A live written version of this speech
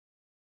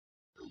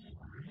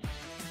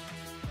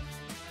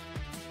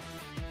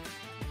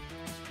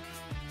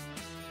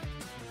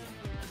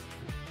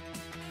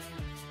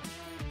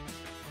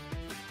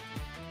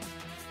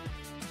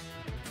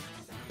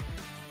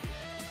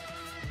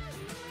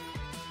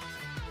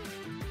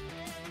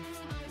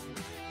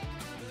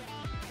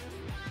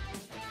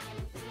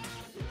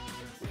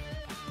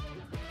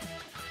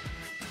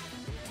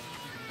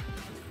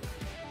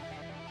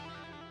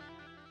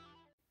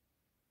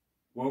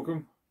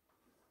Welcome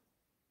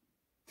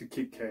to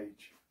Kit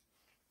Cage.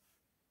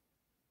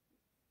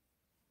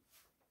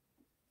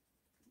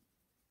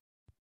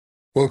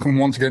 Welcome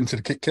once again to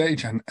the Kit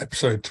Cage and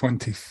episode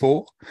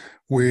 24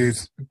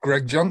 with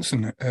Gregg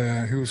Johnson,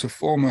 who was a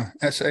former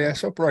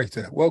SAS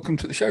operator. Welcome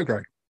to the show,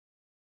 Gregg.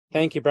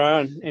 Thank you,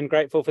 Brian, and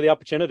grateful for the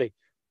opportunity.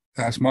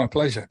 That's my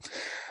pleasure.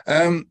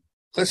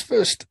 Let's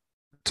first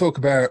talk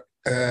about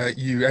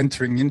you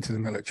entering into the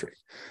military,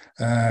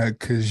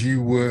 because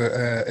you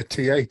were a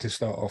TA to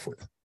start off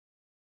with.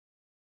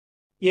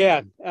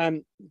 Yeah,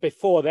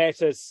 before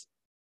that,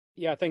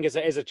 I think as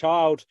a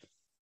child,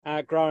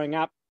 growing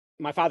up,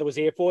 my father was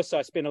Air Force, so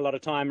I spent a lot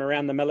of time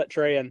around the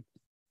military,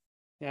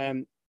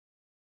 and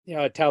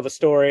I'd tell the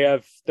story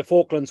of the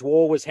Falklands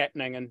War was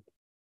happening,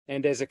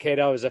 and as a kid,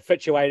 I was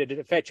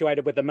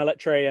infatuated with the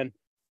military, and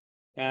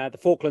the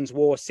Falklands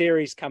War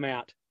series come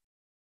out,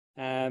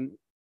 and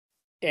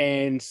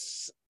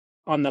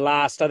on the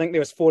last, I think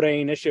there was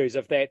 14 issues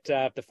of that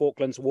the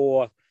Falklands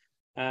War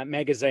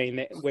magazine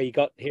that we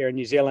got here in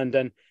New Zealand,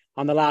 and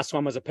on the last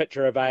one was a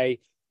picture of a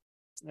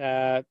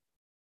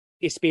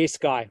SBS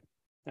guy,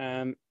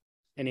 and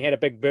he had a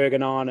big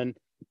Bergen on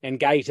and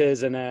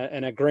gaiters and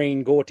a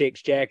green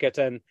Gore-Tex jacket,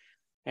 and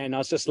I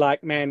was just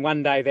like, man,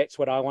 one day that's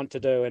what I want to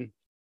do.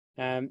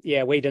 And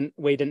we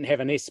didn't have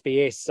an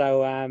SBS,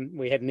 so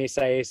we had an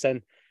SAS,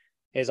 and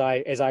as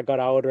I got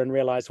older and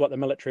realized what the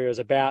military was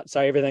about, so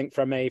everything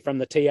from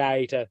the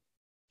TA to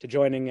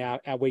joining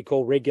our we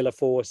call regular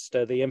force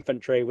to the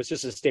infantry was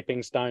just a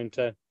stepping stone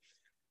to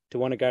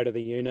want to go to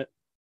the unit.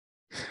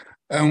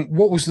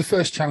 What was the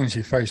first challenge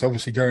you faced?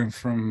 Obviously, going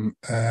from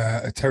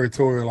a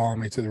territorial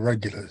army to the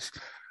regulars,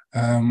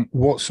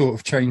 what sort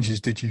of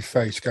changes did you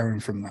face going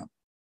from that?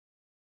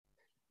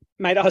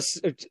 Mate, I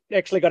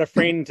actually got a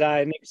friend,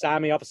 an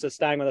ex-army officer,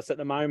 staying with us at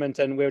the moment,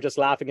 and we were just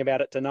laughing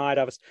about it tonight.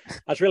 I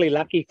was really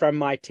lucky from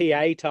my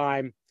TA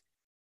time.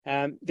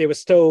 There was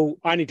still,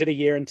 I only did a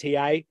year in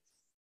TA,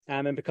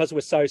 and because we're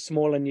so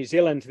small in New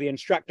Zealand, the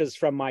instructors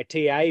from my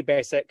TA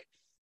basic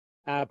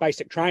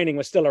training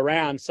were still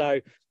around. So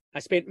I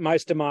spent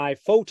most of my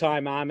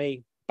full-time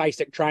army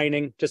basic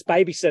training just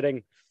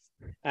babysitting.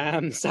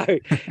 So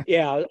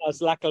yeah, I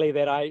was luckily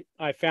that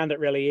I found it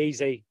really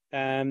easy.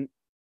 So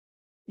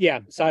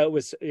it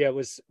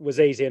was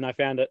easy, and I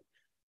found it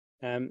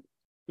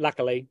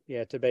luckily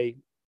to be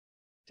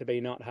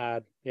not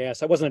hard. Yeah,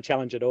 so it wasn't a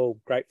challenge at all,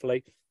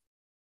 gratefully.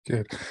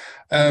 Good.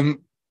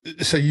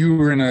 So you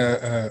were in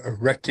a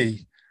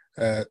recce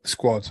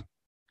squad.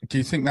 Do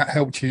you think that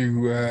helped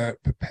you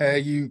prepare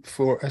you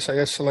for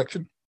SAS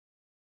selection?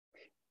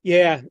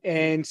 Yeah,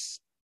 and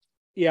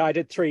I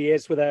did 3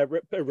 years with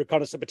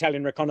a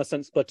battalion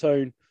reconnaissance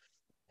platoon.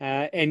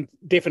 And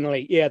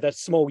definitely, the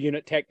small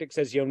unit tactics,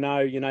 as you'll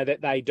know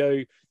that they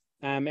do.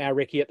 Our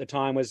recce at the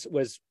time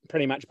was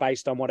pretty much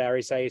based on what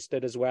our SAS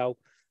did as well.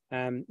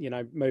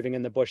 Moving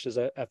in the bush as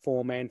a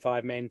 4-man,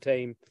 5-man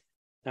team.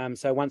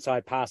 So once I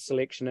passed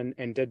selection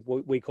and did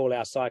what we call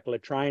our cycle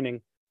of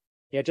training,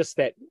 just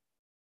that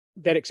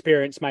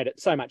experience made it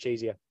so much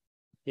easier.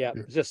 Yeah,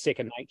 it was just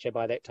second nature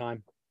by that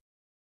time.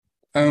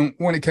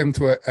 When it came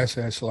to a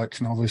SAS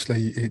selection,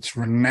 obviously it's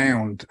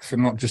renowned for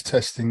not just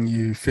testing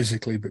you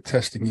physically, but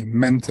testing you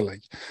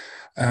mentally.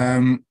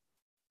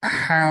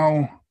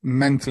 How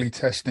mentally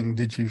testing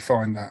did you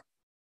find that?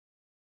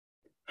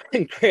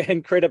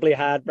 Incredibly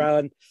hard,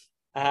 bro.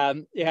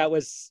 And it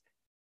was,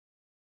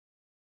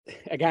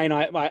 again,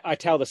 I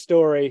tell the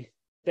story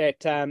that,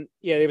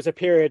 there was a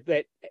period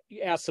that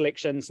our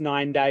selection's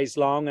 9 days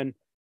long, and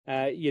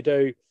you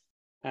do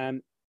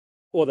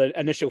all the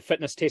initial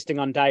fitness testing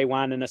on day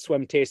one and a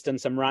swim test and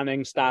some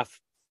running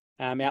stuff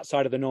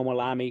outside of the normal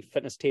army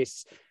fitness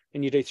tests.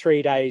 And you do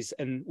 3 days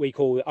in we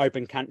call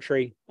open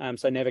country,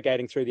 so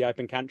navigating through the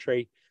open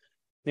country.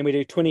 Then we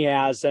do 20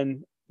 hours,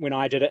 and when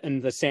I did it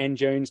in the sand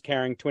dunes,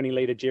 carrying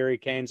 20-litre jerry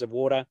cans of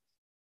water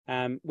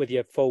with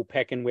your full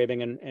pack and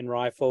webbing and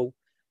rifle.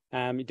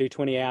 You do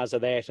 20 hours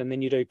of that, and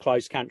then you do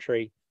close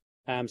country,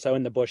 so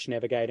in the bush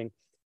navigating.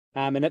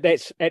 And at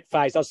that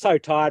phase, I was so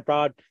tired,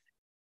 bro.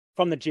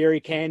 From the jerry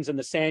cans and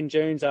the sand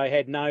dunes, I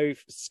had no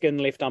skin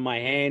left on my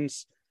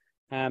hands.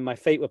 My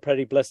feet were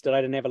pretty blistered. I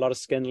didn't have a lot of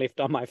skin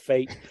left on my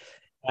feet.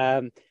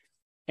 And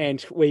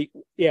we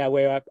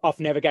were off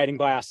navigating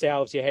by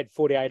ourselves. You had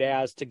 48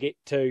 hours to get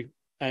to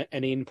an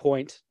end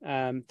point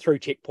through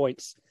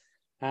checkpoints.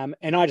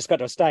 And I just got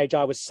to a stage,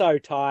 I was so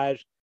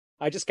tired,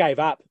 I just gave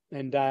up.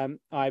 And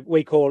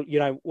we call,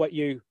 what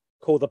you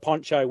call the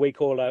poncho, we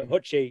call a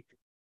hoochie.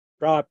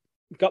 Bro, I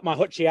got my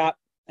hoochie up.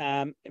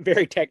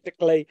 Very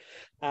tactically,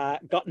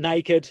 got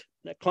naked,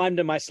 climbed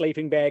in my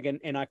sleeping bag,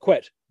 and I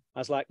quit. I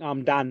was like,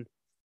 I'm done.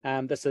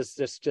 This is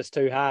just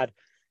too hard.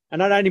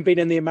 And I'd only been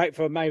in there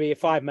for maybe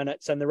 5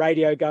 minutes, and the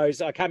radio goes,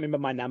 I can't remember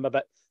my number,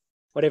 but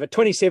whatever,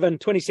 27,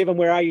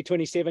 where are you,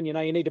 27? You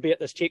need to be at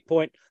this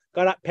checkpoint.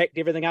 Got up, packed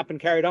everything up,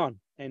 and carried on.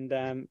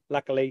 And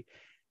luckily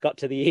got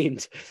to the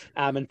end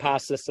and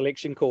passed the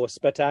selection course.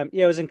 But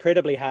it was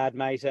incredibly hard,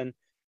 mate. And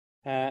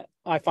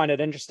I find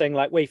it interesting,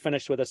 like we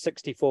finished with a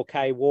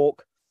 64K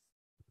walk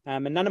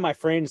And none of my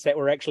friends that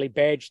were actually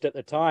badged at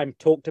the time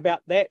talked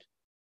about that.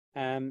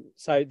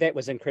 So that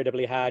was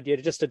incredibly hard.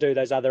 Just to do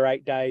those other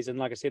 8 days. And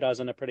like I said, I was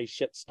in a pretty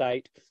shit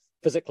state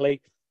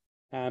physically.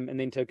 And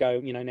then to go,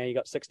 now you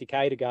got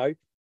 60K to go.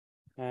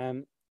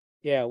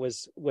 It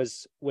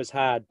was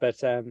hard,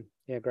 but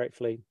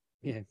gratefully,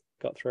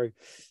 got through.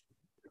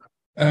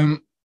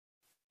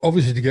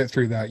 Obviously, to get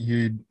through that,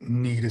 you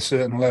need a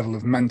certain level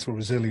of mental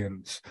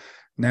resilience.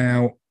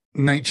 Now,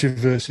 nature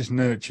versus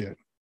nurture.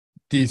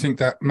 Do you think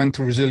that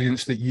mental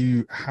resilience that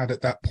you had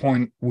at that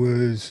point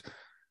was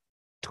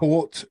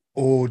taught,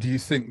 or do you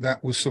think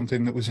that was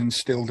something that was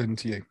instilled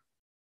into you?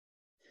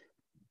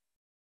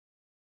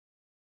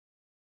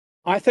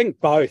 I think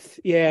both,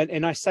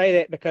 and I say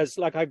that because,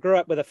 like, I grew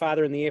up with a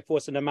father in the Air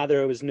Force and a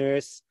mother who was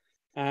nurse,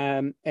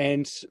 and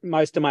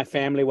most of my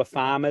family were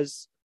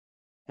farmers.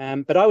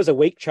 But I was a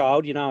weak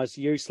child, I was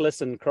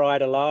useless and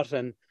cried a lot,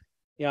 and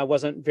I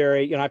wasn't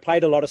very, I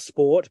played a lot of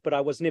sport, but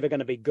I was never going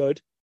to be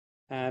good.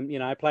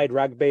 I played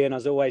rugby and I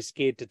was always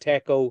scared to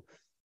tackle.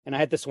 And I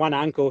had this one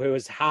uncle who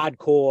was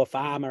hardcore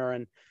farmer,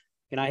 and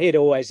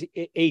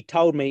he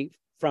told me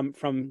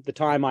from the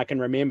time I can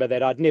remember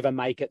that I'd never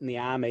make it in the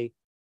army,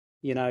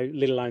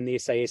 let alone the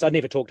SAS. I'd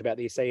never talked about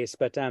the SAS,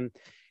 but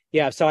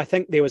so I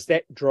think there was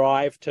that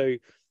drive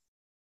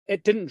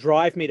it didn't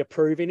drive me to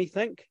prove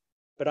anything,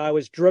 but I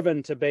was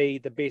driven to be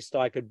the best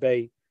I could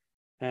be.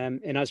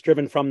 And I was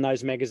driven from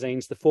those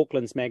magazines, the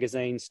Falklands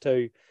magazines,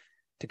 to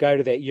go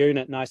to that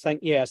unit. And I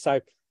think,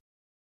 so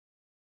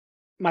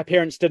my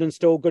parents did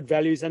instill good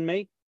values in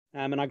me.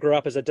 And I grew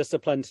up as a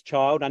disciplined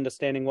child,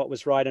 understanding what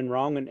was right and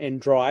wrong, and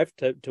drive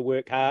to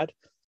work hard.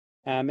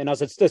 And I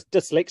was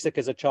dyslexic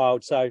as a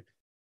child, so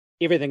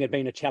everything had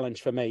been a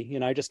challenge for me.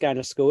 Just going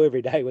to school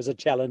every day was a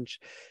challenge.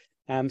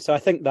 So I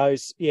think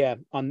those,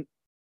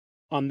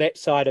 on that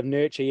side of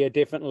nurture,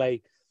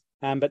 definitely.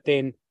 But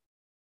then,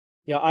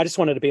 I just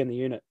wanted to be in the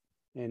unit,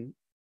 and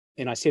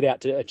I set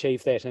out to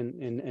achieve that,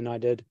 and I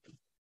did.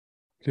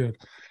 Good.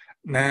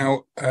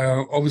 Now,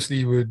 obviously,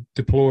 you were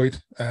deployed.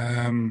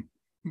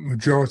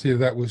 Majority of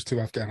that was to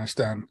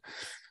Afghanistan.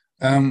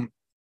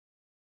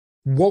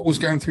 What was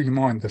going through your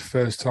mind the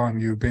first time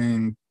you were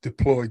being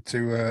deployed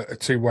to a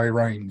two-way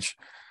range,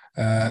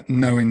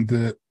 knowing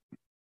that,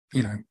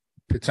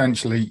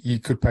 potentially you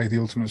could pay the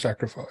ultimate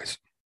sacrifice?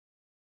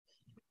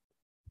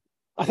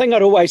 I think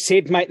I'd always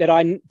said, mate, that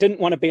I didn't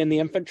want to be in the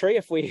infantry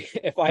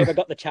if I ever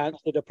got the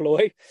chance to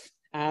deploy.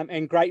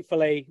 And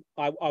gratefully,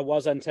 I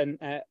wasn't. And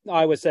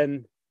I was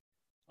in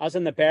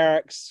the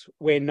barracks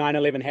when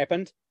 9/11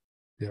 happened.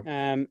 Yep.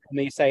 In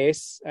the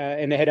SAS,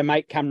 and they had a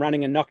mate come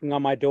running and knocking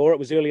on my door. It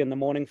was early in the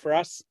morning for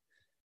us,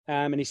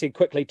 and he said,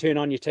 "Quickly turn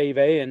on your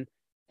TV,"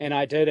 and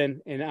I did,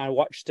 and I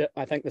watched it.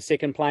 I think the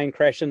second plane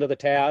crashed into the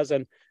towers,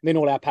 and then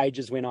all our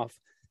pages went off.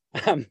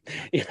 So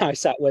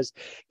it was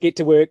get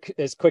to work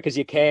as quick as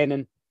you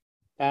can,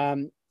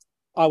 and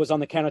I was on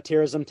the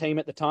counter-terrorism team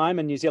at the time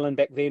in New Zealand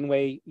back then.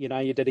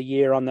 You did a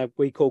year on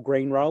we call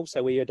green roll,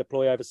 so we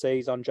deploy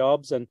overseas on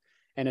jobs, and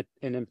a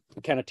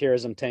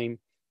counter-terrorism team.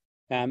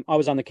 I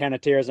was on the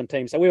counter-terrorism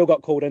team, so we all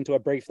got called into a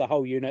brief, the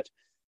whole unit,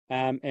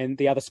 and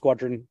the other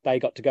squadron, they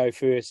got to go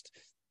first,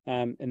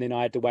 and then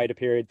I had to wait a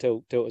period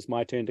till it was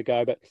my turn to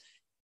go. But,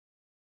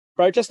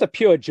 bro, just a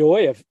pure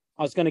joy of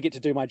I was going to get to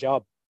do my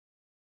job.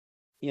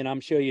 I'm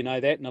sure you know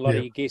that, and a lot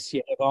of your guests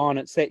you have on.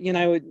 It's that,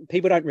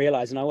 people don't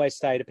realise, and I always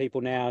say to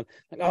people now,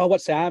 like, oh,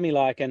 what's the army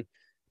like? And I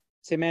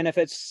say, man,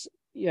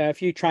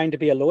 if you trained to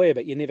be a lawyer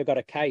but you never got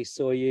a case,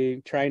 or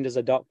you trained as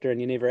a doctor and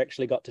you never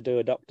actually got to do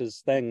a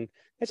doctor's thing,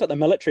 that's what the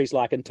military's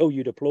like until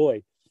you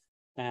deploy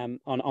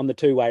on the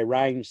two-way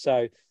range.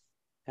 So,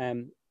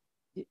 I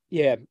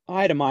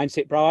had a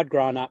mindset, bro. I'd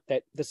grown up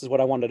that this is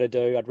what I wanted to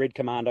do. I'd read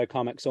Commando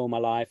comics all my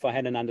life. I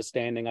had an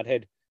understanding. I'd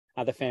had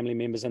other family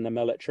members in the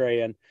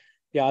military, and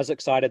I was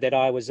excited that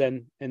I was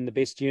in the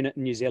best unit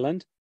in New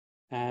Zealand,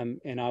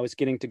 and I was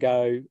getting to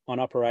go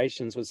on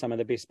operations with some of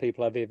the best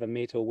people I've ever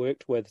met or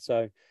worked with.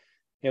 So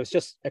it was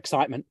just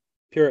excitement,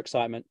 pure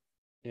excitement.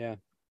 Yeah.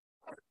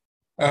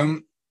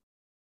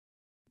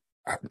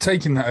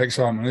 Taking that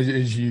excitement,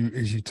 as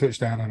you touched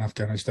down on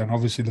Afghanistan,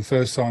 obviously the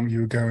first time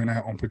you were going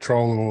out on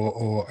patrol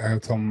or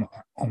out on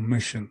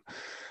mission,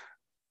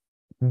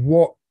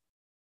 at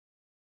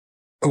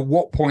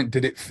what point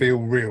did it feel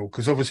real?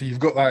 Because obviously you've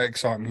got that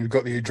excitement, you've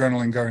got the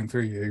adrenaline going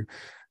through you.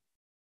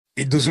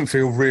 It doesn't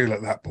feel real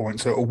at that point.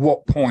 So at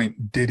what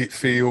point did it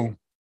feel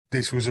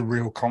this was a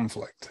real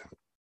conflict?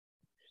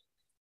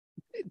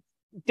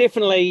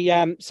 Definitely.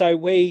 So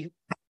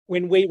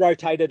when we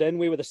rotated in,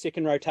 we were the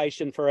second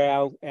rotation for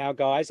our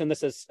guys, and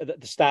this is at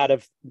the start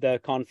of the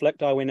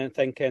conflict. I went in, I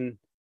think, in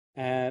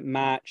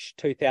March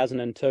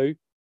 2002,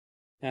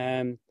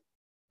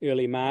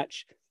 early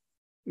March.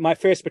 My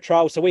first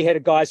patrol, so we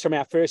had guys from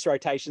our first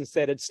rotations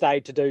that had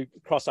stayed to do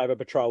crossover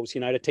patrols,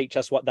 to teach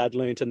us what they'd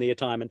learnt in their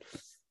time.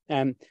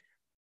 And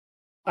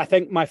I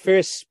think my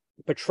first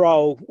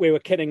patrol, we were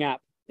kitting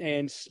up,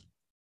 and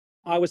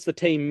I was the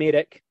team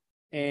medic,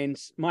 and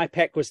my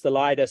pack was the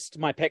lightest.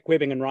 My pack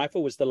webbing and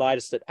rifle was the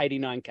lightest at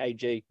 89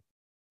 kg.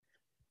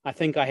 I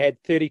think I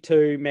had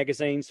 32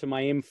 magazines for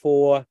my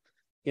M4,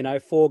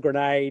 4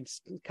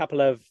 grenades, a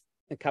couple of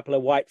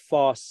white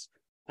Foss,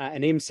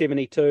 an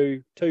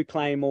M72, 2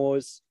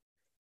 claymores.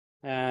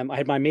 I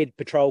had my med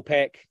patrol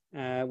pack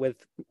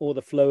with all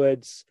the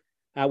fluids.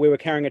 We were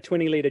carrying a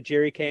 20-litre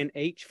jerry can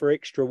each for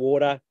extra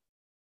water.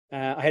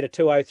 I had a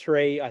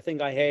 203. I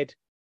think I had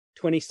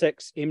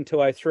 26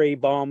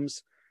 M203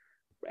 bombs.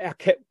 Our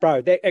kit,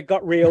 bro, it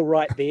got real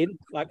right then.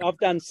 Like, I've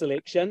done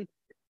selection.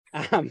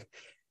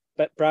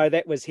 But, bro,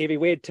 that was heavy.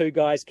 We had 2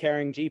 guys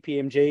carrying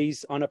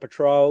GPMGs on a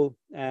patrol.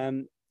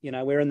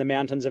 We're in the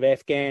mountains of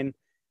Afghan.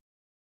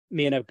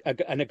 Me and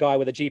a guy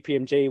with a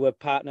GPMG were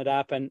partnered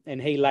up, and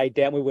he laid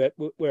down. We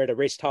were at a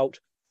rest halt,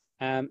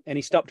 and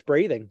he stopped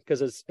breathing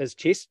because his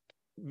chest,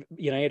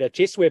 he had a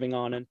chest webbing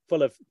on and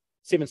full of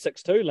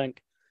 7.62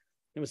 link.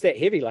 It was that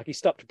heavy, like he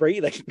stopped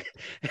breathing,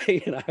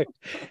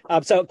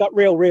 So it got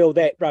real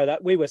that, bro,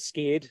 that we were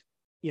scared,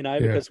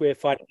 because we're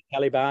fighting the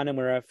Taliban and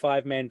we're a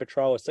 5-man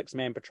patrol, a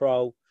 6-man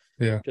patrol.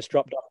 Yeah. Just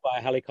dropped off by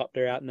a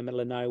helicopter out in the middle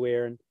of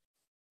nowhere.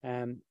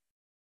 And,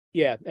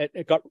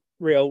 it got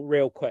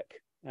real quick.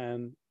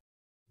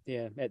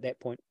 At that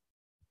point.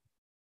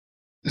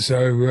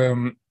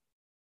 So,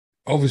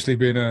 obviously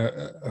being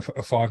a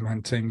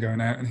 5-man team going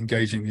out and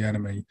engaging the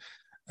enemy,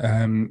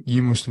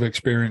 you must have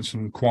experienced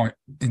some quite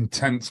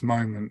intense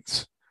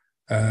moments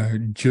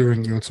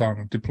during your time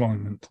of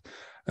deployment.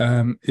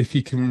 If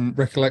you can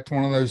recollect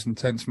one of those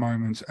intense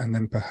moments, and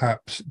then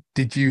perhaps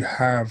did you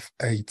have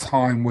a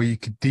time where you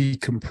could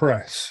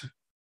decompress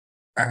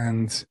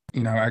and,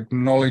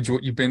 acknowledge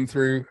what you've been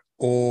through,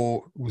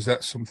 or was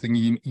that something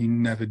you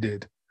never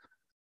did?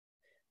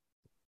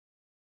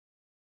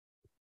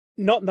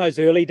 Not in those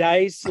early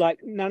days, like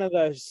none of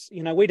those,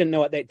 we didn't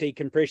know what that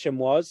decompression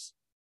was.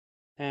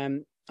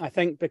 I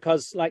think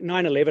because like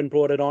 9/11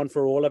 brought it on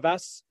for all of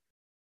us.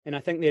 And I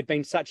think there'd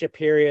been such a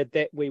period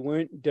that we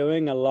weren't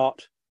doing a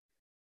lot.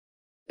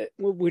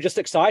 We were just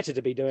excited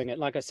to be doing it,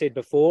 like I said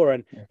before.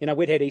 And,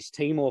 we'd had East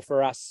Timor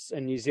for us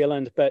in New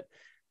Zealand, but,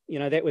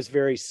 that was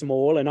very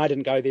small. And I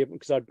didn't go there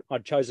because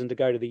I'd chosen to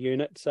go to the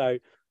unit. So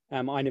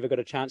I never got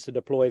a chance to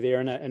deploy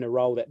there in a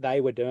role that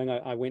they were doing.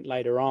 I went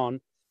later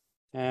on.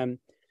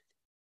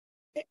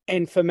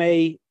 And for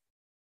me,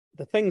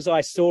 the things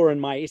I saw in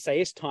my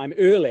SAS time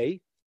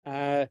early,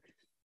 I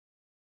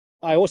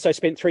also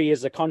spent 3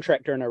 years as a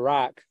contractor in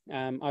Iraq,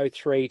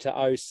 03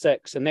 to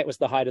 06, and that was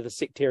the height of the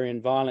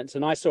sectarian violence.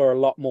 And I saw a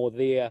lot more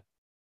there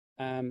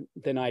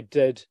than I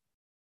did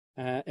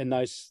in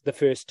the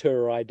first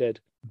tour I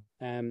did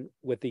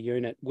with the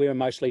unit. We were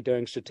mostly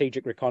doing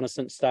strategic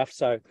reconnaissance stuff,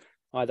 so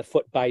either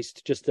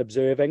foot-based, just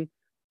observing,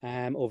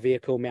 or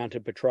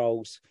vehicle-mounted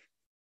patrols.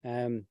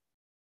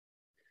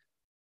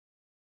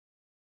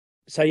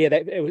 So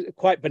it was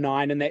quite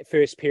benign in that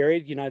first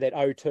period.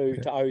 That 02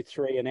 to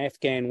 03 in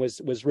Afghan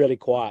was really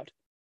quiet.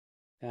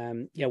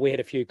 We had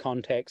a few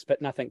contacts,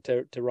 but nothing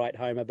to write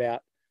home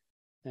about.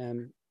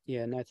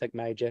 Nothing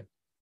major.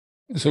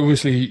 So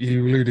obviously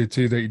you alluded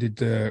to that you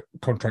did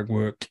contract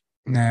work.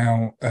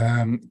 Now,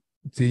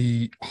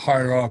 the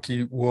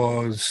hierarchy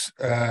was,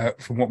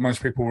 from what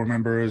most people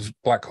remember, as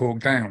Black Hawk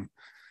Down.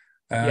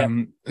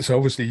 So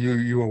obviously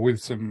you were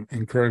with some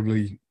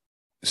incredibly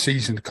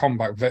seasoned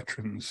combat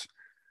veterans.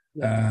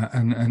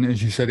 And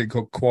as you said, it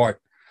got quite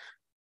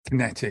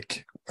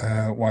kinetic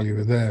while you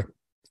were there.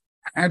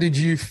 How did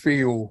you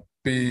feel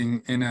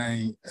being in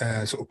a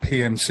sort of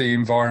PMC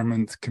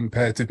environment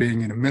compared to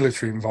being in a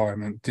military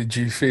environment? Did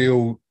you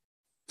feel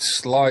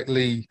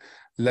slightly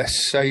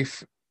less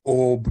safe,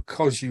 or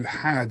because you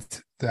had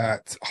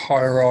that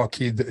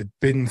hierarchy that had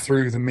been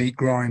through the meat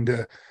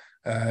grinder,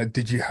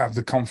 did you have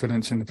the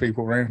confidence in the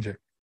people around you?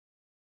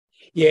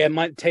 Yeah,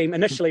 my team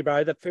initially,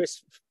 bro, the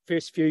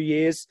first few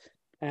years,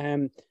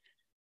 as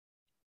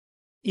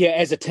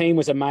a team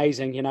was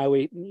amazing.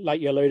 We,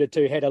 like you alluded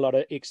to, had a lot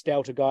of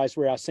ex-Delta guys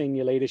were our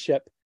senior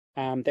leadership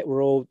that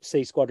were all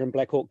C Squadron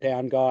Black Hawk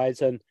Down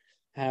guys. And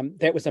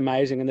that was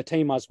amazing. And the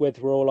team I was with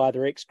were all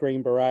either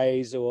ex-Green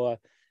Berets or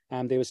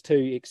there was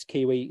 2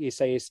 ex-Kiwi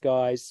SAS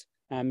guys,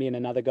 me and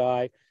another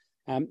guy.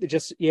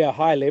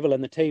 High level.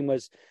 And the team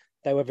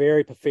they were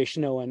very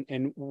professional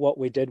in what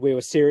we did. We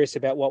were serious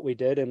about what we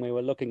did, and we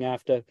were looking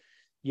after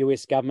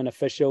US government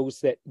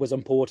officials. That was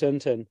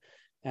important. And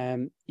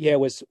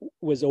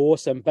was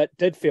awesome, but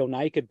did feel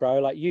naked, bro.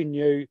 Like, you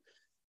knew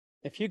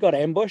if you got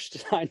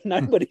ambushed, like,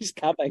 nobody's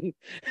coming.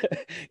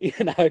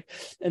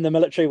 In the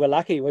military, we're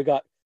lucky. We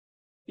got,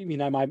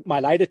 my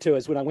later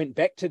tours when I went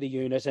back to the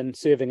unit and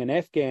serving in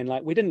Afghan,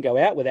 like, we didn't go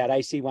out without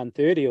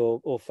AC-130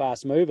 or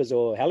fast movers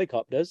or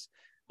helicopters.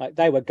 Like,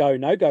 they were go,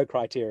 no-go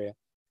criteria.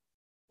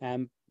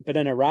 But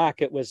in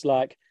Iraq, it was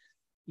like,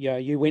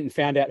 you went and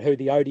found out who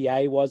the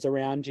ODA was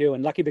around you.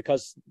 And lucky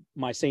because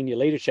my senior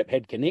leadership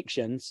had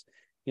connections,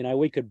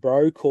 we could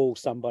bro call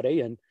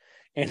somebody and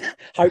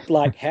hope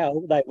like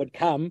hell they would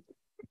come.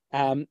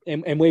 And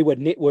we would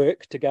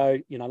network to go,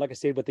 like I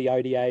said, with the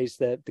ODAs,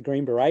 the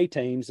Green Beret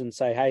teams, and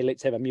say, hey,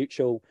 let's have a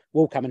mutual,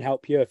 we'll come and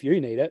help you if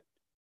you need it.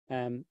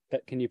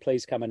 But can you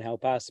please come and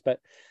help us? But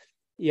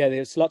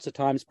there's lots of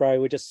times, bro,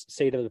 we just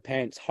seat of the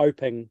pants,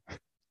 hoping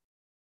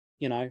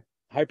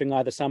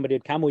either somebody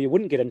would come or you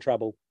wouldn't get in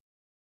trouble.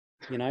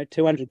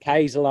 200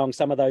 Ks along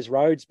some of those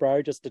roads,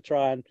 bro, just to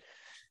try and,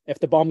 if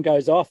the bomb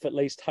goes off, at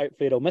least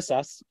hopefully it'll miss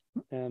us.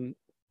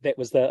 That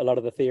was a lot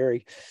of the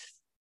theory.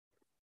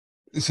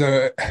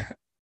 So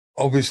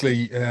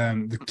obviously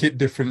the kit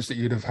difference that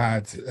you'd have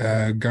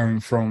had going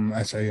from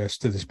SAS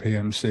to this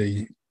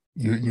PMC,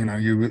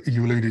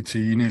 you alluded to,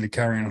 you nearly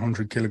carrying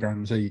 100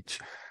 kilograms each.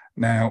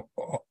 Now,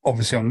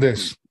 obviously on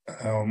this,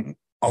 I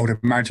would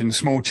imagine a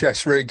small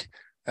chest rig,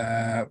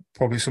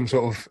 probably some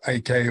sort of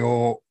AK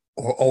or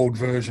old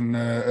version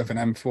of an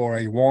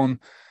M4A1.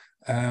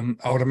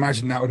 I would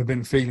imagine that would have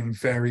been feeling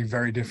very,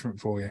 very different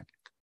for you.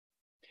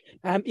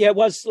 It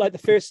was like the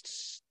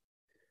first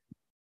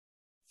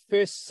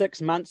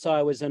 6 months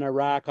I was in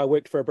Iraq. I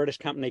worked for a British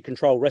company,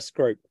 Control Risk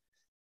Group.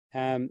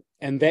 And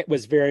that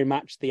was very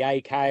much the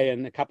AK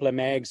and a couple of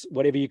mags,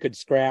 whatever you could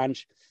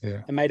scrounge.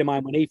 Yeah. A mate of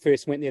mine, when he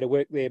first went there to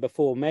work there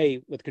before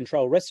me with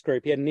Control Risk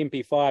Group, he had an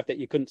MP5 that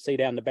you couldn't see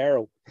down the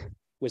barrel,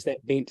 was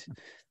that bent.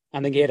 I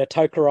think he had a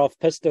Tokarev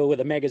pistol with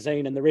a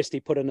magazine, and the rest he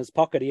put in his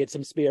pocket. He had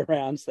some spare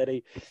rounds that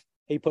he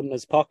put in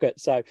his pocket.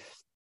 So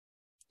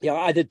yeah,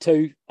 I did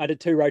two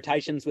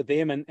rotations with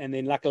them, and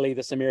then luckily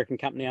this American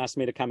company asked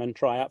me to come and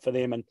try out for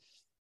them, and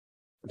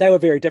they were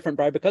very different,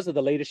 bro, because of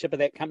the leadership of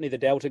that company, the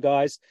Delta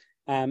guys.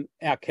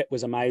 Our kit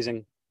was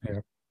amazing.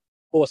 Yeah.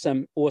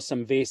 Awesome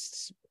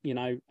vests,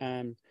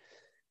 and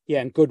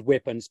good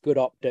weapons, good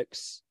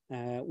optics.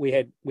 We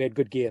had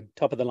good gear,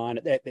 top of the line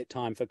at that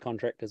time for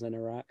contractors in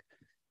Iraq.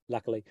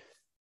 Luckily,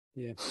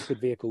 yeah, good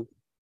vehicle.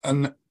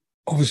 And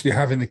obviously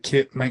having the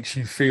kit makes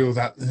you feel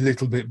that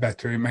little bit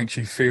better. It makes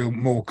you feel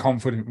more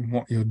confident in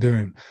what you're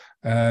doing.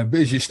 But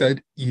as you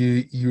said,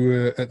 you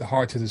were at the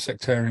height of the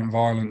sectarian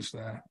violence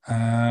there.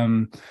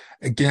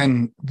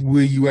 Again,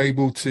 were you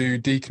able to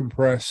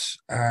decompress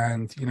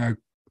and,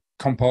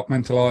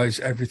 compartmentalize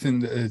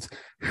everything that had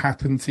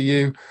happened to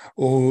you,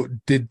 or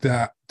did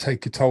that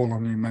take a toll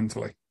on you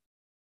mentally?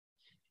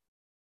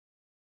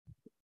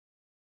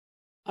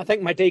 I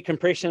think my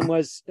decompression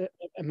was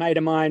a mate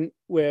of mine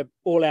where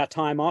all our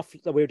time off.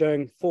 So we were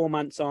doing 4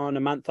 months on,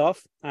 a month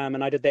off.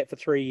 And I did that for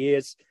 3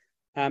 years.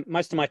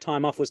 Most of my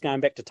time off was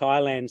going back to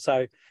Thailand.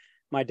 So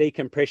my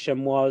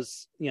decompression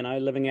was,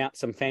 living out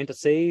some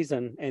fantasies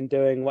and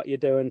doing what you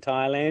do in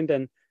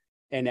Thailand.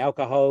 And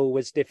alcohol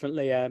was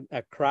definitely a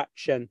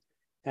crutch.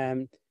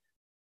 But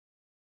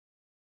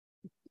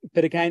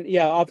again,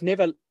 I've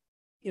never,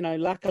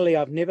 luckily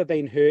I've never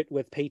been hurt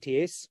with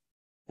PTS.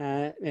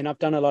 And I've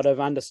done a lot of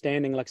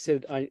understanding. Like I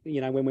said,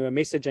 when we were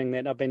messaging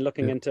that, I've been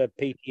looking into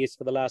PTS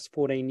for the last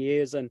 14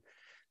 years. And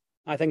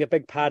I think a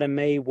big part of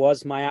me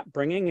was my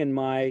upbringing and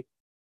my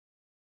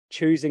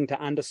choosing to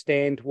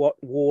understand what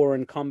war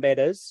and combat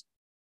is.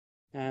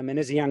 And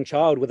as a young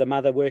child with a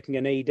mother working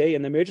in ED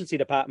in the emergency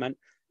department,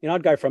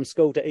 I'd go from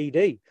school to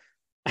ED,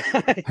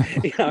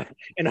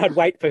 and I'd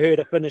wait for her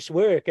to finish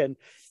work. And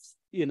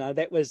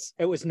it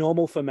was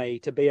normal for me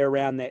to be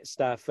around that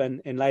stuff.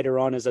 And later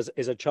on, as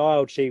a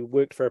child, she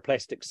worked for a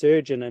plastic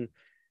surgeon, and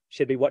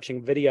she'd be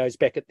watching videos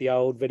back at the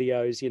old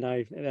videos,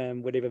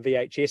 whatever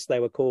VHS they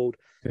were called,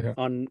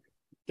 on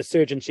the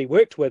surgeon she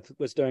worked with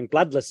was doing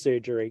bloodless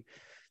surgery.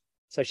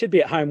 So she'd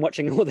be at home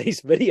watching all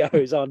these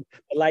videos on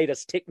the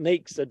latest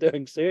techniques of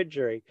doing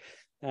surgery.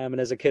 And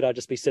as a kid, I'd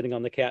just be sitting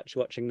on the couch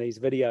watching these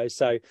videos.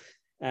 So,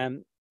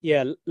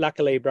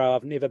 luckily, bro,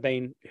 I've never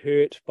been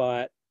hurt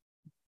by it.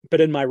 But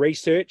in my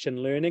research and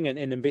learning and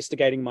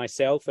investigating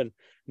myself and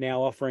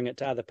now offering it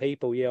to other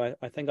people,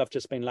 I think I've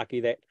just been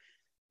lucky that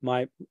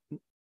my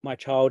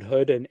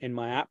childhood and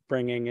my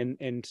upbringing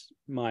and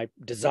my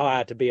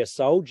desire to be a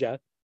soldier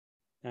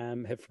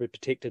have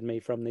protected me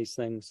from these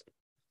things.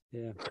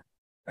 Yeah.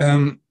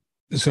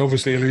 So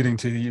obviously alluding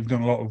to, you've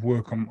done a lot of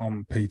work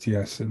on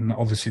PTS, and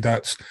obviously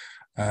that's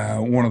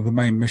one of the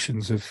main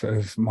missions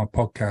of my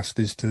podcast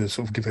is to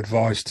sort of give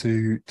advice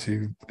to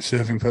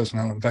serving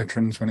personnel and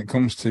veterans when it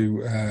comes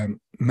to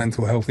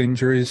mental health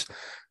injuries,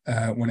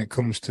 when it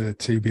comes to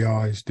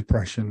TBIs,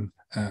 depression,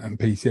 and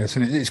PTS.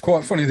 And it's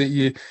quite funny that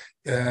you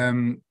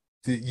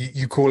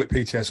call it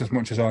PTS as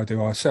much as I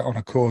do. I sat on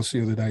a course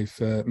the other day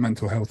for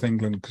Mental Health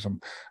England because I'm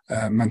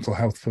a mental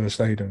health first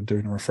aider and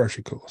doing a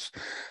refresher course.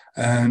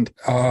 And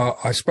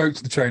I spoke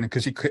to the trainer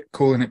because he kept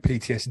calling it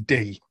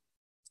PTSD.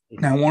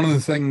 Now, one of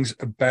the things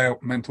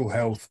about mental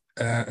health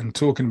and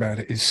talking about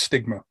it is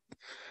stigma.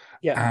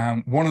 Yeah.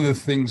 One of the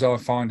things I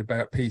find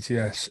about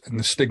PTS and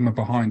the stigma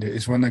behind it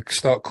is when they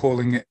start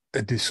calling it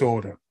a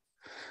disorder.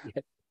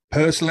 Yeah.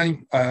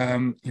 Personally,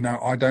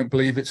 I don't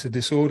believe it's a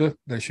disorder.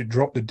 They should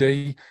drop the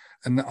D.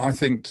 And I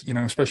think,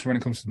 especially when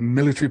it comes to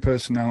military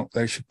personnel,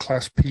 they should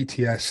class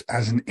PTS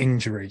as an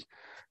injury,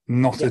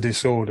 not a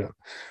disorder.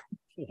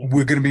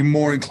 We're going to be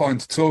more inclined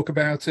to talk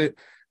about it.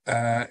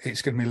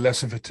 It's going to be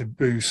less of a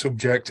taboo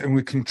subject, and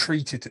we can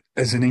treat it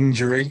as an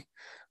injury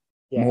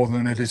more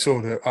than a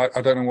disorder.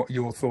 I don't know what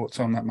your thoughts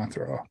on that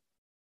matter are.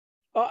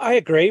 I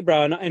agree,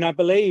 bro. And I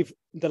believe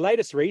the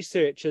latest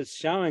research is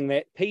showing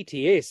that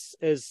PTS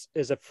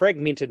is a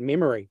fragmented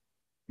memory.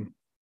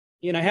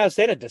 how's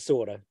that a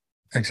disorder?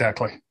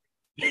 Exactly.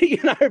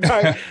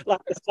 Bro,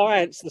 like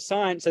the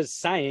science is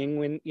saying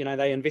when,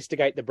 they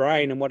investigate the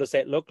brain and what does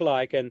that look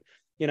like? And,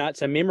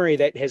 it's a memory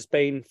that has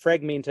been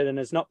fragmented and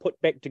is not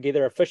put back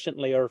together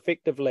efficiently or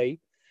effectively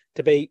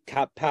to be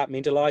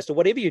compartmentalized, or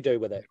whatever you do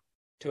with it,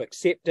 to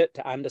accept it,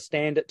 to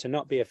understand it, to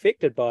not be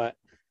affected by it.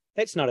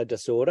 That's not a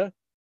disorder.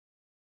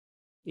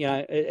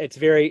 It's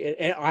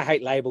very, I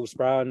hate labels,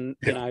 bro. And,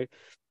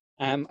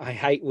 I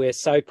hate we're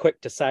so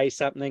quick to say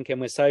something and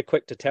we're so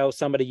quick to tell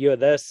somebody you're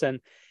this. And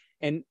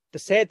the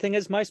sad thing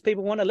is most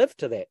people want to live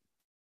to that.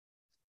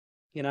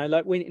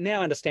 Like we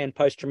now understand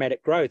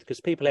post-traumatic growth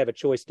because people have a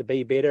choice to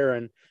be better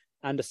and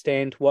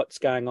understand what's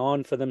going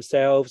on for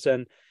themselves.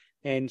 And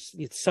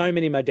so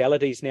many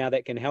modalities now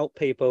that can help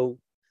people.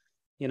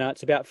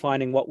 It's about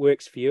finding what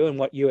works for you and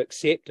what you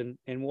accept and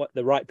what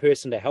the right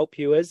person to help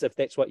you is, if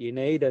that's what you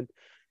need.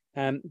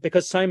 And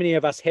because so many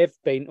of us have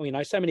been,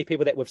 so many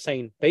people that we've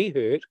seen be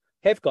hurt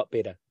have got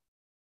better.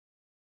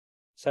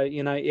 So,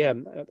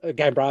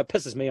 again, bro, it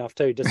pisses me off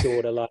too,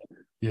 disorder. Like,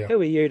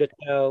 who are you to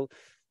tell,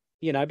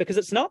 because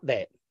it's not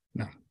that.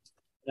 No.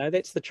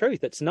 That's the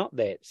truth. It's not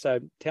that. So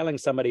telling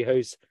somebody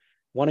who's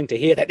wanting to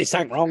hear that there's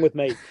something wrong with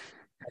me,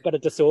 I've got a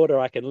disorder,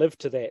 I can live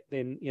to that,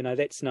 then,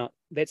 that's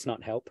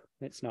not help.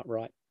 That's not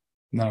right.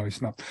 No,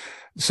 it's not.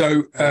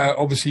 So,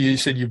 obviously you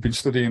said you've been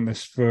studying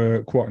this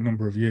for quite a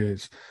number of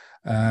years.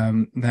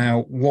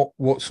 Now,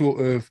 what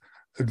sort of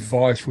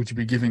advice would you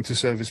be giving to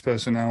service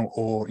personnel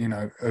or,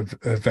 of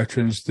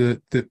veterans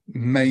that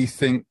may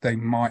think they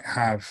might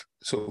have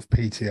sort of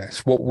PTS?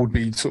 What would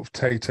be sort of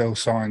telltale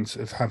signs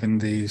of having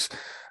these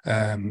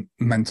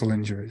mental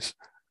injuries?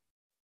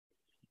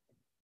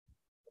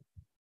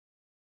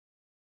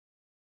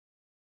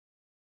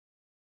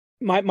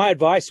 My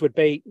advice would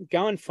be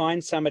go and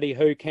find somebody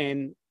who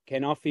can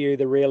offer you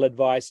the real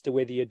advice to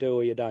whether you do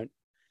or you don't.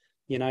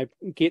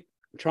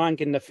 Try and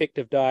get an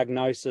effective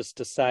diagnosis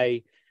to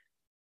say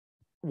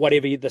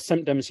whatever the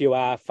symptoms you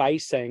are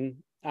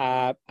facing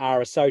are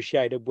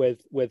associated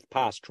with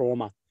past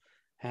trauma,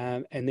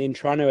 and then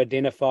trying to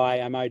identify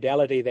a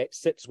modality that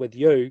sits with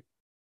you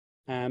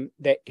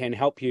that can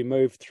help you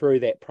move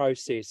through that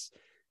process.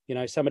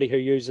 Somebody who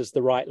uses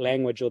the right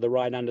language or the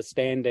right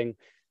understanding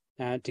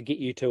to get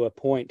you to a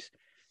point.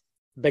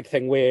 Big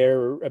thing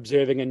we're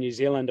observing in New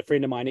Zealand, a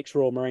friend of mine,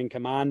 ex-Royal Marine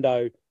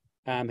Commando,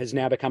 has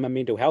now become a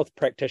mental health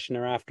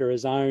practitioner after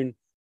his own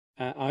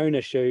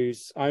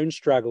issues, own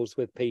struggles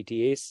with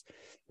PTS.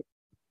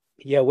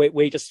 Yeah,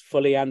 we just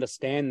fully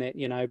understand that,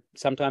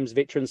 sometimes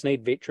veterans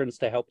need veterans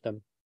to help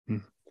them.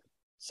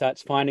 So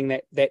it's finding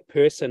that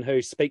person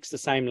who speaks the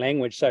same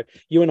language. So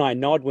you and I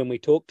nod when we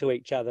talk to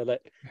each other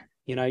that,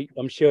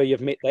 I'm sure you've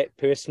met that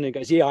person who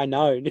goes, yeah, I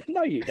know.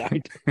 No, you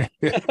don't.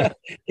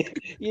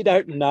 You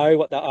don't know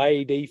what the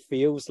IED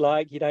feels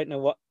like. You don't know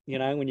what,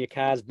 when your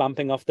car's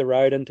bumping off the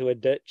road into a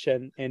ditch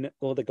and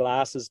all the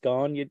glass is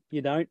gone.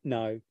 You don't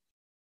know.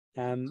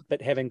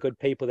 But having good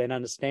people that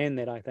understand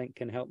that, I think,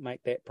 can help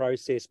make that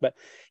process. But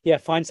yeah,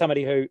 find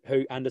somebody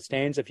who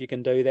understands if you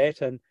can do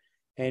that,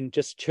 and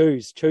just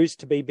choose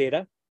to be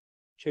better,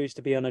 choose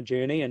to be on a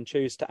journey, and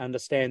choose to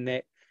understand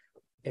that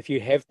if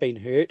you have been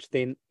hurt,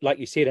 then like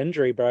you said,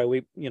 injury, bro,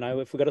 if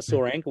we've got a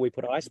sore ankle, we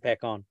put ice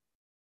pack on.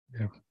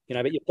 Yeah.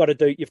 But you've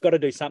got to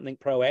do something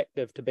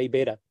proactive to be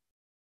better.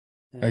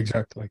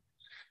 Exactly.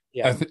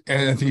 Yeah. I think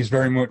it's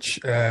very much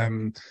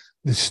the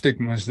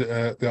stigmas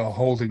that are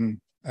holding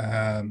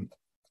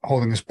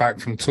us back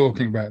from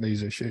talking about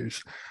these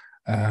issues,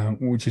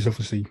 which is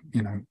obviously,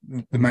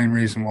 the main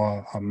reason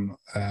why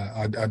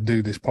I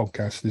do this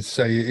podcast, is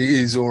say it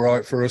is all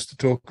right for us to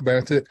talk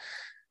about it.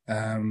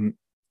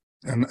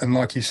 And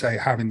like you say,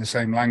 having the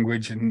same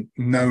language and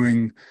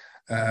knowing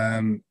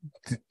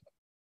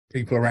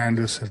people around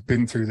us have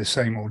been through the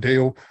same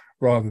ordeal,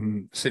 rather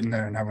than sitting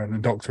there and having a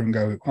doctor and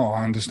go, oh,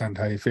 I understand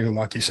how you feel,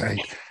 like you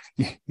say.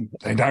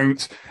 They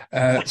don't.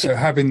 So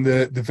having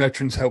the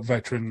veterans help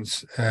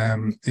veterans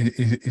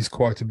is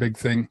quite a big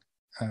thing.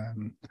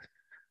 And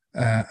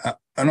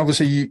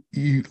obviously,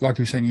 you like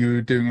you were saying, you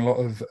were doing a lot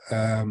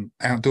of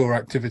outdoor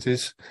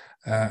activities,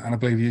 and I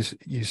believe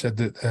you said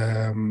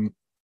that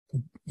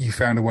you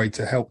found a way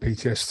to help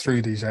PTS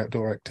through these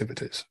outdoor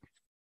activities.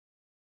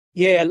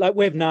 Yeah, like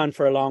we've known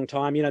for a long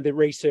time, the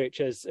research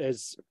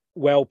is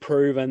well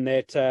proven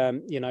that,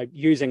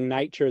 using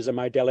nature as a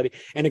modality.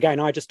 And again,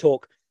 I just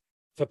talk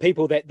for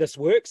people that this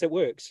works, it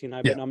works,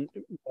 but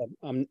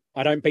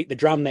I don't beat the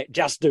drum that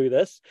just do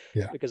this,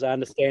 because I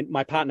understand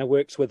my partner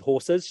works with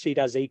horses. She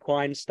does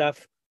equine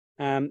stuff,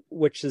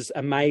 which is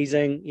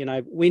amazing.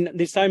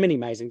 There's so many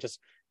amazing, just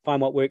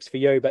find what works for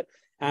you. But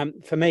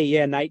for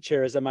me,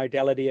 nature is a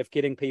modality of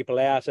getting people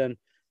out and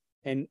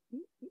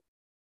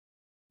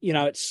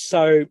it's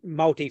so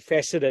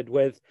multifaceted.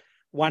 With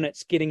one,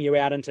 it's getting you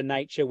out into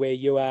nature where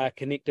you are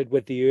connected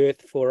with the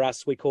earth. For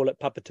us, we call it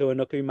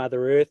Papatuanuku,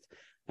 Mother Earth.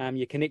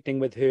 You're connecting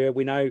with her.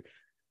 We know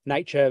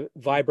nature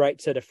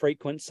vibrates at a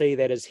frequency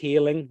that is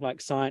healing.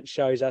 Like science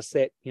shows us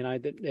that,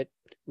 that it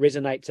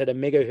resonates at a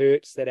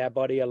megahertz that our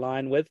body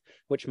align with,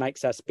 which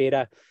makes us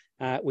better.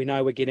 We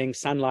know we're getting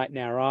sunlight in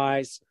our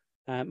eyes.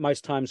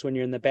 Most times when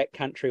you're in the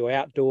backcountry or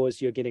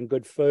outdoors, you're getting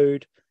good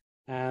food.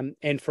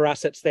 And for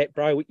us, it's that,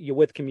 bro, you're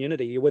with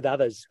community, you're with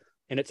others,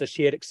 and it's a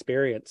shared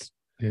experience.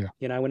 Yeah.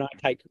 You know, when I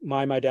take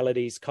my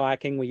modalities,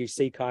 kayaking, we use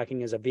sea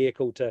kayaking as a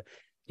vehicle to,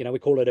 you know, we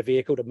call it a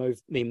vehicle to move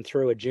them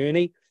through a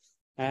journey.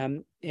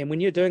 And when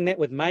you're doing that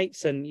with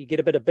mates and you get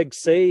a bit of big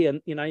sea,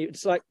 and, you know,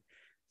 it's like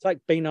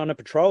being on a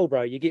patrol,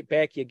 bro. You get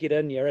back, you get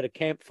in, you're at a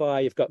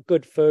campfire, you've got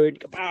good food.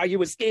 You go, oh, you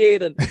were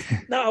scared, and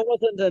no, I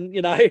wasn't.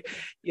 And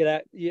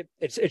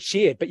it's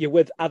shared, but you're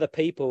with other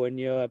people, and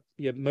you're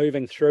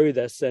moving through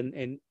this,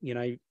 and you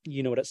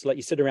know what it's like.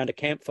 You sit around a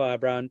campfire,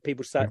 bro, and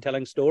people start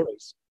telling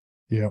stories.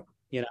 Yeah.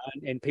 You know,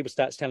 and people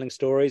start telling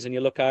stories, and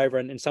you look over,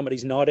 and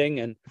somebody's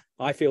nodding, and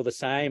I feel the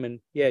same, and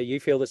yeah,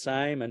 you feel the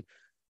same, and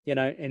you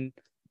know, and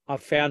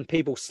I've found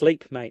people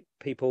sleep, mate.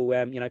 People,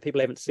 people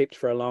haven't slept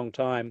for a long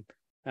time.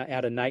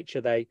 Out in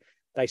nature, they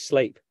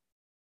sleep,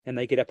 and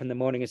they get up in the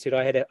morning and said,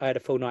 I had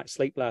a full night's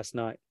sleep last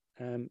night,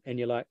 and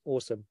you're like,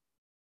 awesome,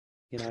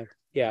 you know.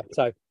 Yeah,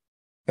 so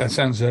that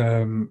sounds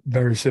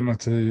very similar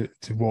to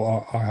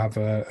what I have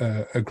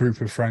a group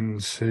of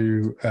friends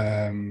who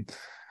are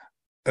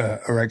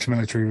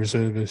ex-military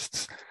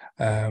reservists,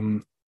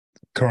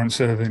 current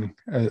serving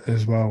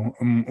as well,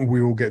 and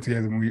we all get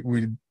together and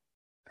we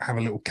have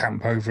a little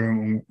camp over,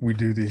 and we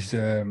do these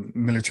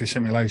military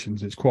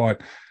simulations. It's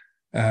quite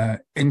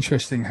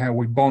interesting how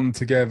we bond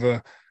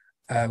together,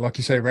 like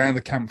you say, around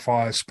the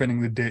campfire, spinning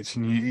the ditch,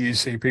 and you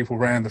see people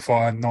around the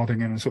fire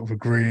nodding and sort of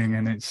agreeing,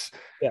 and it's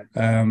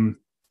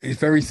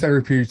very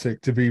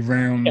therapeutic to be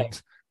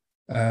around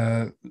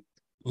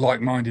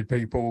like-minded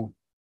people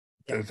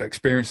that have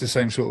experienced the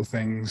same sort of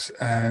things.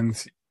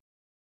 And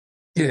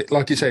yeah,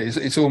 like you say,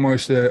 it's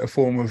almost a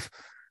form of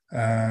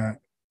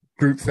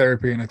group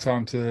therapy and a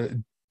time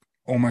to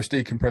almost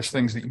decompress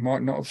things that you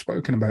might not have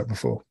spoken about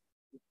before.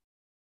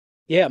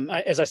 Yeah,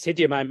 as I said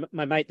to you,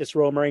 my mate, this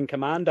Royal Marine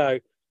Commando,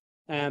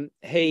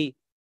 he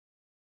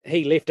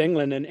left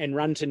England and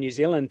run to New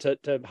Zealand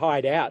to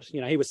hide out.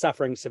 You know, he was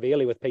suffering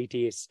severely with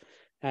PTS,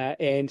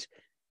 and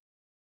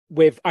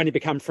we've only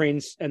become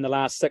friends in the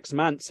last 6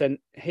 months. And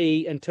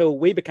until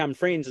we become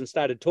friends and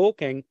started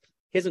talking,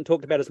 he hasn't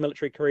talked about his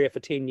military career for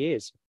 10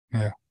 years.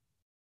 Yeah,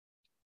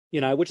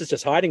 you know, which is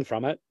just hiding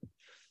from it.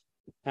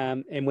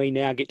 And we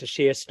now get to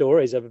share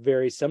stories of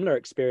very similar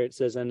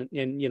experiences, and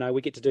you know,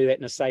 we get to do that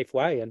in a safe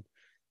way, and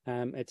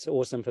it's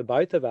awesome for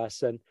both of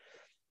us. And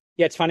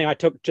yeah, it's funny. I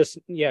took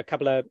a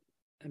couple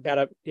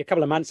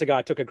of months ago,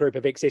 I took a group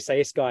of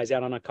ex-SAS guys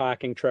out on a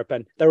kayaking trip,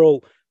 and they're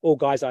all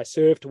guys I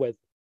served with.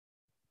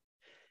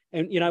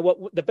 And you know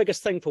what? The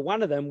biggest thing for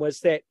one of them was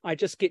that I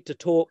just get to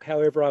talk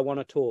however I want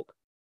to talk.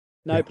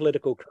 No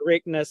political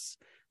correctness.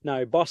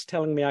 No boss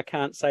telling me I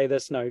can't say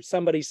this. No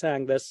somebody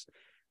saying this.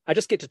 I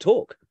just get to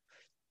talk.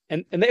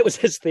 And that was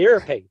his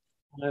therapy,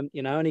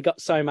 you know, and he got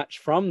so much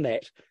from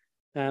that,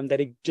 that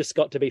he just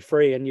got to be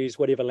free and use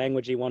whatever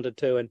language he wanted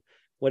to, and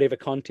whatever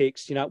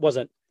context. You know, it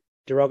wasn't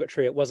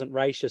derogatory, it wasn't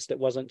racist, it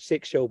wasn't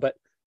sexual, but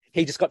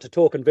he just got to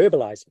talk and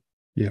verbalize.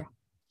 Yeah.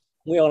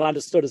 We all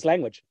understood his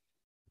language.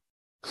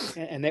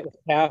 And that was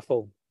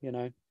powerful, you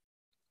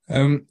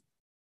know.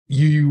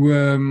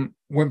 You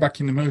went back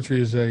in the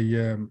military as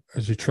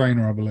a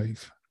trainer, I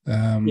believe.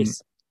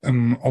 Yes.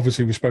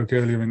 Obviously, we spoke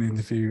earlier in the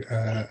interview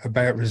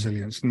about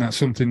resilience, and that's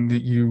something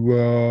that you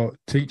are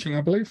teaching, I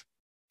believe.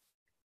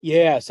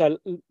 Yeah, so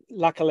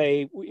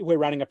luckily we're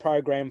running a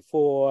program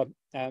for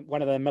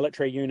one of the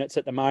military units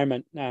at the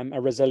moment,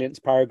 a resilience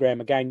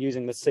program, again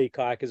using the sea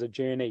kayak as a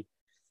journey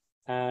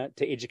to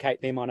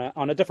educate them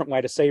on a different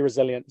way to see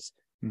resilience,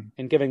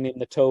 and giving them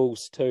the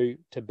tools to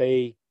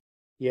be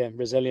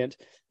resilient.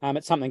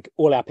 It's something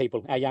all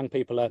our young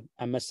people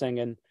are missing,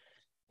 and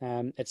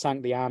it's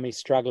something the Army's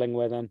struggling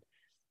with. And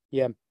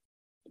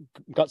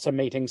got some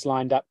meetings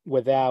lined up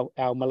with our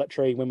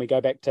military when they go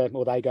back to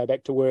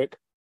work,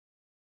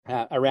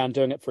 around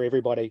doing it for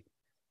everybody,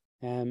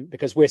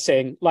 because we're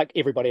seeing, like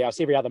everybody else,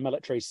 every other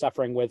military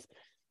suffering with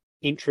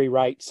entry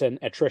rates and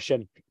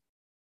attrition.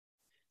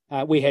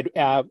 We had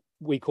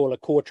we call a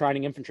core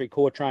training, infantry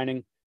core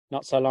training,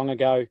 not so long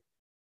ago.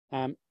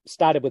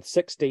 Started with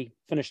 60,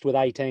 finished with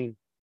 18.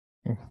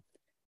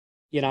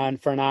 You know,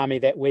 and for an army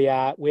that we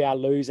are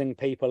losing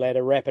people at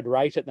a rapid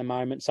rate at the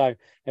moment. So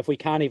if we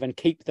can't even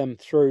keep them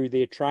through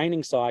their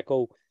training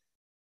cycle,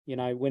 you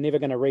know, we're never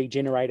going to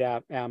regenerate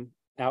our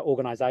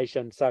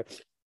organisation. So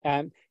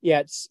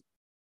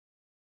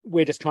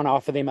we're just trying to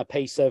offer them a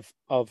piece of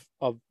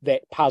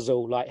that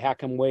puzzle. Like, how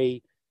can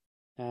we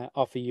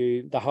offer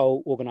you the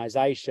whole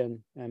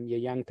organisation, your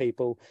young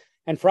people?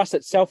 And for us,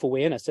 it's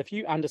self-awareness. If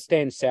you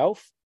understand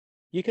self,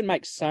 you can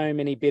make so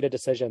many better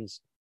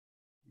decisions.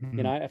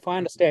 You know, if I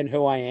understand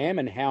who I am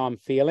and how I'm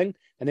feeling,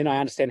 and then I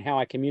understand how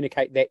I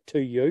communicate that to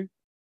you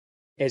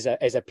as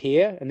a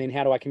peer, and then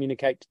how do I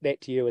communicate that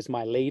to you as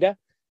my leader,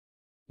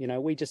 you know,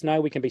 we just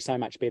know we can be so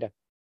much better.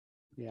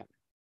 Yeah.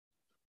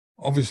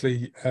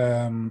 Obviously,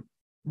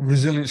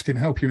 resilience can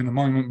help you in the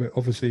moment, but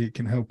obviously it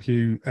can help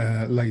you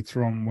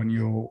later on when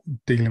you're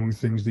dealing with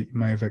things that you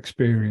may have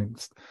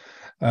experienced.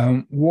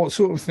 What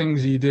sort of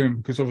things are you doing?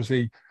 Because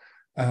obviously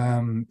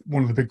One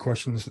of the big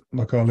questions,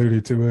 like I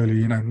alluded to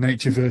earlier,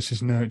 nature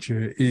versus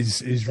nurture.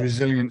 Is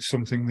resilience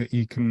something that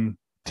you can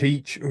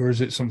teach, or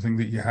is it something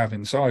that you have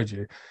inside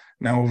you?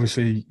 Now,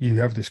 obviously, you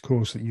have this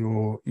course that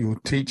you're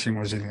teaching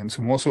resilience,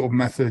 and what sort of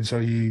methods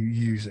are you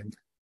using?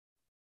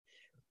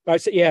 Right,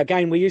 so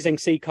again, we're using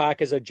sea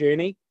kayak as a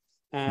journey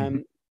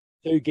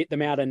to get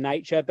them out in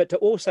nature, but to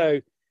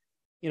also,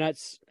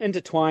 it's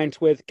intertwined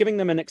with giving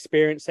them an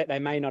experience that they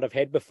may not have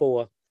had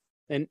before.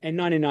 And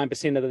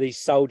 99% of these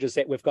soldiers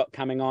that we've got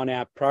coming on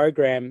our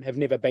program have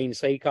never been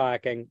sea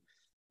kayaking.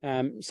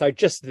 So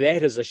just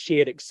that is a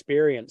shared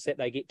experience that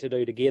they get to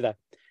do together.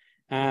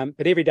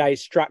 But every day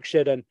is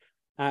structured, and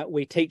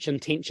we teach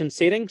intention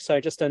setting.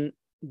 So just in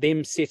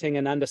them setting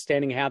and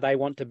understanding how they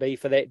want to be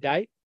for that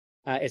day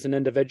as an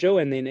individual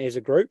and then as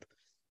a group.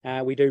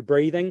 We do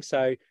breathing.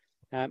 So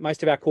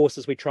most of our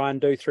courses we try and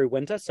do through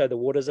winter, so the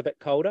water's a bit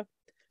colder.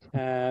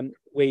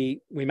 We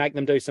make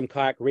them do some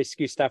kayak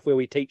rescue stuff where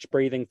we teach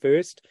breathing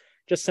first,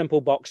 just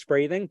simple box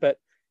breathing, but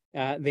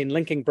then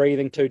linking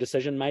breathing to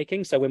decision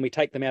making. So when we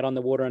take them out on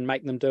the water and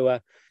make them do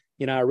a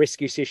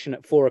rescue session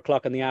at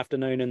 4:00 in the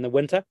afternoon in the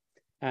winter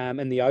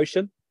in the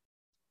ocean,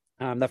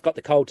 they've got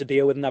the cold to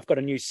deal with, and they've got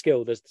a new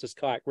skill, this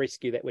kayak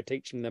rescue that we're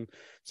teaching them.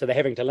 So they're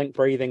having to link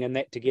breathing and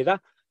that together.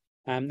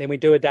 Then we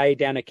do a day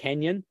down a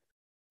canyon,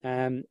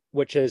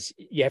 which is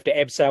you have to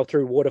abseil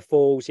through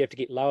waterfalls, you have to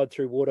get lowered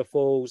through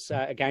waterfalls.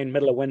 Again,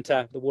 middle of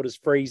winter, the water's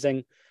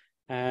freezing.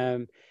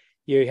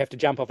 You have to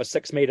jump off a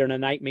 6 meter and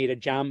an 8 meter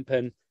jump.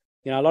 And,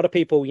 a lot of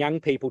people, young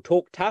people,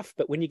 talk tough,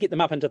 but when you get them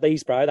up into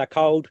these, they're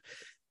cold,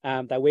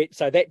 they're wet.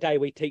 So that day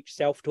we teach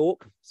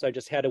self-talk. So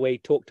just how do we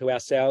talk to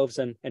ourselves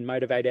and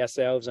motivate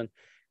ourselves, and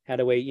how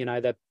do we,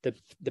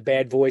 the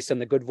bad voice and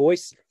the good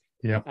voice.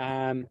 Yeah.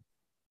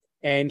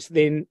 And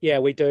then,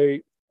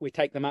 we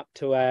take them up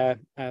to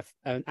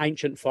an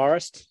ancient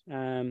forest,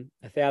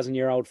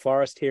 1,000-year-old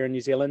forest here in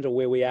New Zealand, or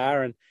where we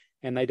are,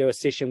 and they do a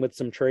session with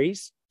some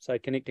trees, so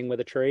connecting with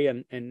a tree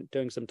and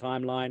doing some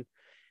timeline.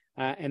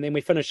 And then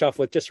we finish off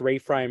with just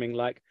reframing,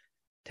 like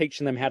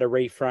teaching them how to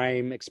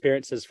reframe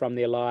experiences from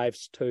their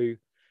lives to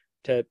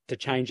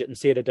change it and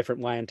see it a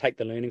different way and take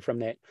the learning from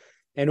that.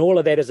 And all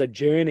of that as a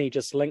journey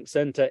just links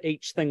into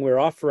each thing we're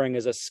offering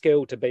as a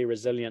skill to be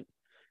resilient,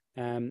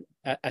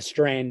 a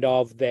strand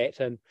of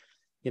that. And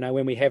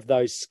when we have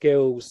those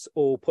skills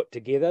all put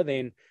together,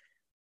 then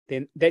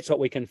that's what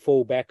we can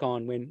fall back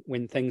on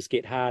when things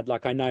get hard.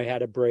 Like, I know how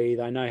to breathe,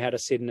 I know how to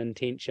set an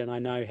intention, I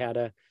know how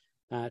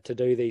to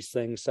do these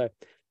things. So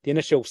the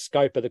initial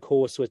scope of the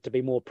course was to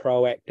be more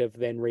proactive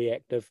than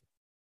reactive.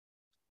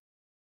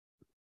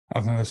 I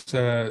think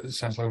that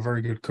sounds like a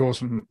very good course,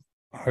 and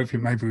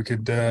hopefully maybe we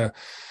could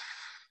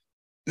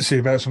see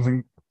about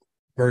something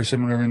very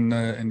similar in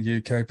the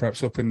UK,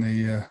 perhaps up in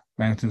the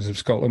mountains of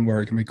Scotland, where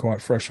it can be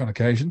quite fresh on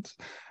occasions.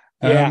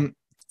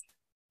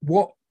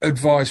 What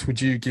advice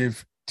would you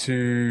give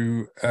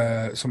to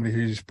somebody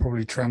who's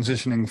probably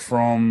transitioning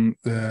from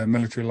the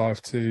military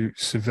life to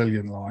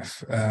civilian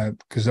life?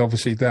 Because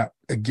obviously that,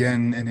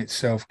 again, in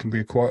itself can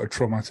be quite a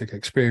traumatic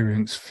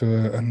experience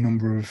for a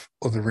number of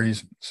other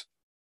reasons.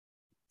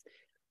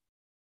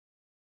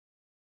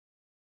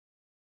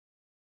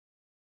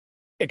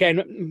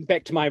 Again,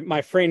 back to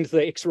my friend,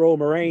 the ex-Royal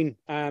Marine,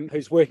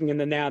 who's working in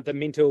the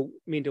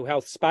mental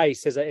health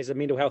space as a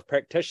mental health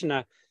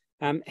practitioner.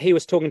 He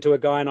was talking to a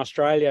guy in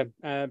Australia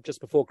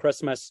just before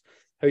Christmas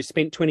who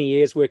spent 20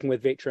 years working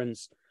with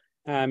veterans.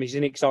 He's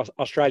an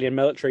ex-Australian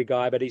military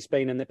guy, but he's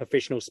been in the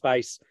professional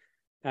space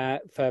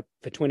for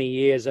 20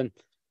 years. And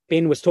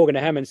Ben was talking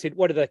to him and said,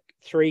 what are the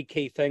 3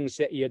 key things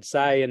that you'd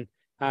say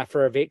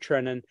for a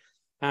veteran?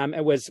 And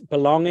it was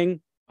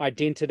belonging,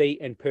 identity,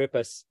 and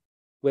purpose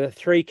were the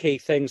 3 key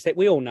things that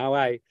we all know,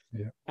 eh?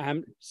 Yeah.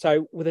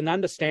 So with an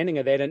understanding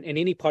of that, and in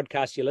any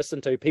podcast you listen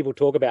to, people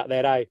talk about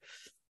that,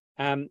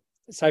 eh?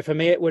 So for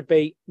me, it would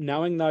be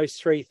knowing those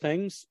 3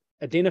 things,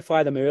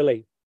 identify them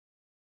early.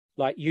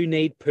 Like, you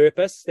need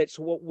purpose. That's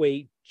what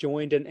we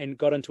joined and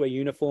got into a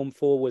uniform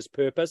for, was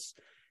purpose.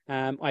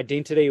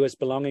 Identity was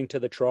belonging to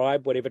the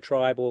tribe, whatever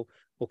tribe or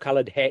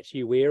coloured hat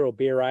you wear or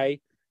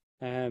beret.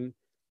 And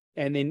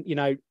then,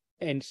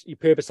 and your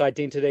purpose,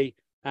 identity,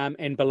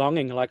 and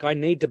belonging. Like, I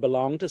need to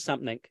belong to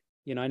something.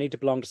 I need to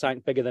belong to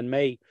something bigger than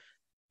me.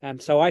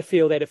 So I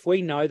feel that if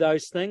we know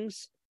those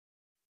things,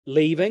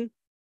 leaving,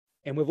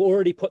 and we've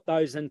already put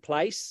those in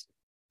place,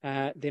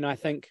 then I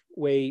think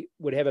we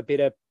would have a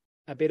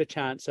better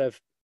chance of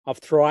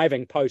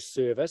thriving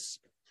post-service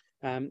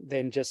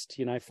than just,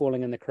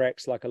 falling in the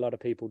cracks like a lot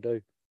of people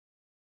do.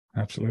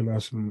 Absolutely.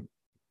 That's some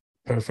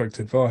perfect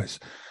advice.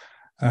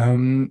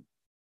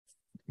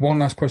 One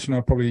last question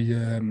I'll probably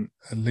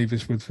leave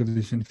us with for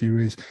this interview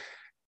is,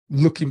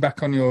 looking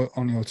back on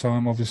your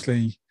time,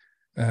 obviously,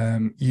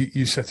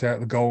 you set out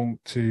the goal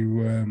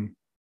to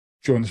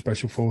join the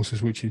Special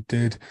Forces, which you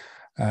did.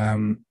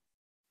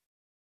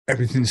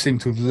 Everything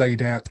seemed to have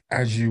laid out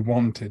as you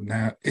wanted.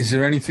 Now, is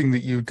there anything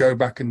that you would go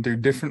back and do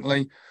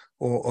differently,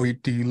 or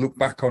do you look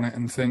back on it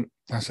and think,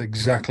 that's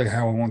exactly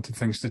how I wanted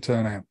things to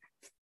turn out?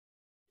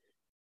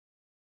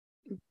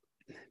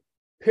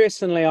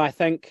 Personally, I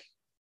think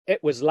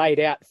it was laid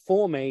out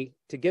for me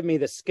to give me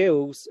the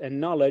skills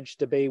and knowledge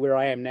to be where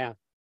I am now.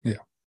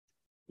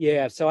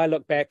 Yeah. So I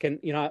look back and,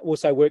 I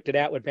also worked at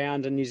Outward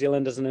Bound in New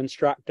Zealand as an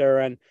instructor,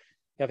 and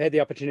I've had the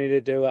opportunity to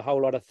do a whole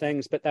lot of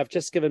things, but they've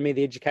just given me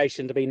the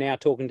education to be now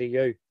talking to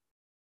you.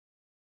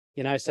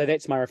 So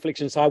that's my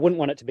reflection. So I wouldn't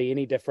want it to be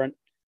any different.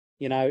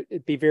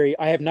 It'd be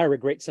I have no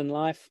regrets in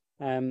life.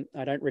 I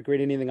don't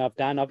regret anything I've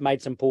done. I've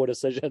made some poor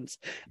decisions.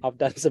 I've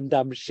done some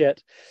dumb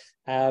shit.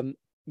 I've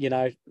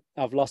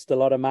lost a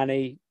lot of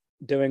money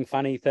doing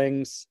funny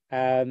things.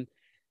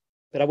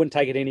 But I wouldn't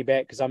take it any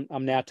back, because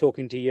I'm now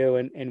talking to you,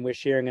 and we're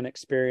sharing an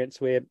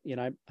experience where,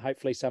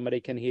 hopefully somebody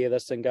can hear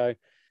this and go,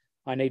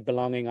 I need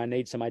belonging, I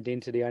need some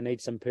identity, I need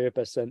some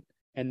purpose,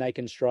 and they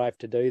can strive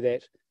to do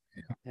that.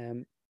 Yeah.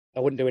 I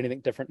wouldn't do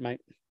anything different,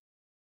 mate.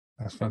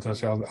 That's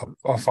fantastic.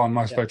 I find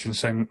most veterans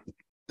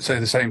say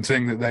the same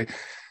thing, that they,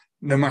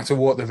 no matter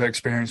what they've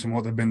experienced and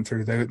what they've been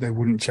through, they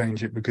wouldn't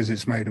change it because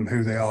it's made them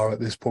who they are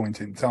at this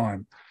point in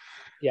time.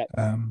 Yeah.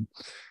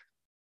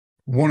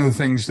 One of the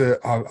things that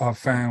I've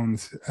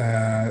found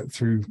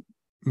through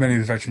many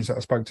of the veterans that I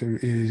spoke to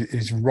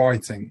is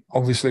writing.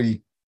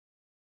 Obviously,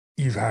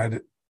 you've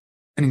had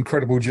an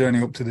incredible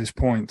journey up to this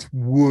point.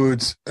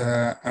 Would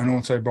an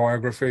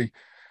autobiography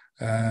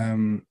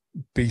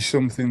be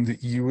something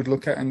that you would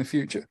look at in the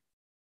future?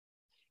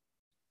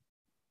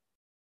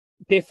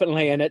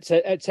 Definitely, and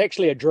it's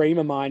actually a dream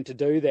of mine to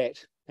do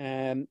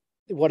that.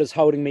 What is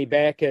holding me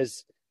back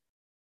is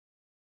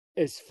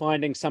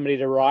finding somebody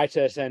to write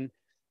it. And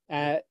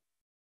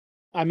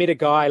I met a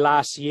guy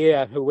last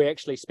year who we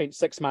actually spent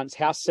 6 months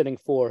house sitting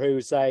for,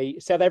 who's a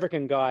South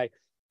African guy,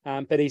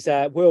 but he's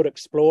a world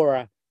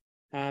explorer.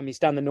 He's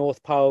done the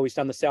North Pole, he's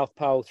done the South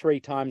Pole 3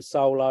 times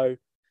solo,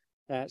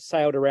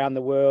 sailed around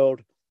the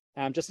world,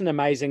 just an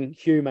amazing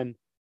human.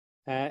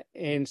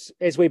 And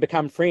as we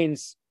become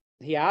friends,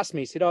 he asked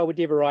me, he said, would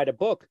you ever write a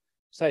book?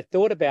 So I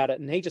thought about it,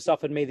 and he just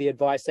offered me the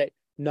advice that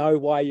know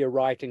why you're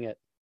writing it.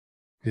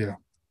 Yeah.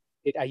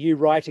 Are you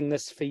writing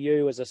this for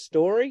you as a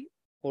story,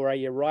 or are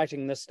you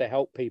writing this to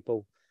help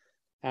people?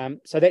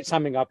 So that's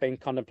something I've been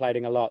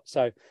contemplating a lot.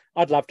 So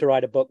I'd love to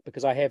write a book,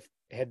 because I have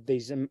had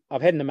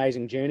I've had an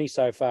amazing journey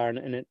so far,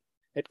 and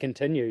it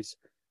continues.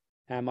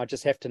 I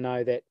just have to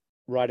know that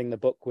writing the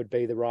book would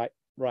be the right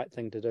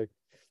thing to do.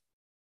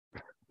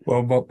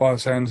 Well, by the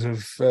sounds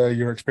of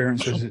your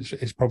experiences,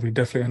 it's probably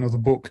definitely another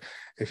book,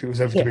 if it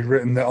was ever to be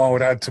written, that I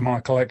would add to my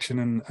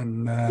collection,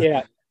 and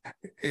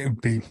it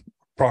would be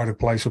pride of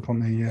place up on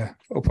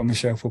the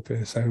shelf up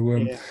here. So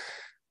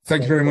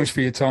thank you very much for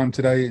your time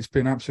today. It's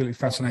been absolutely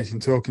fascinating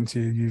talking to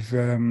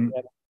you.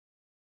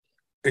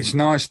 It's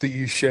nice that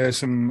you share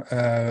some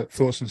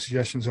thoughts and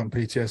suggestions on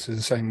PTS,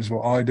 the same as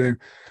what I do.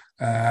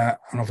 And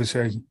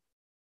obviously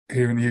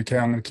here in the UK,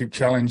 I'm going to keep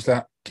challenge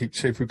that,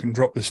 see if we can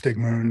drop the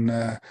stigma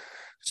and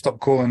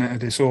stop calling it a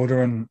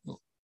disorder, and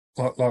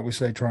like we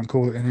say, try and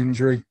call it an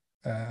injury,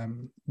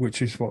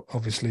 which is what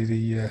obviously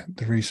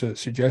the research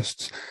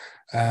suggests.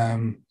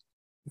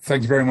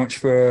 Thank you very much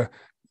for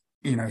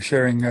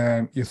sharing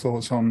your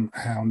thoughts on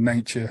how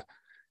nature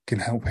can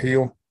help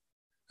heal,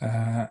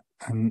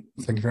 and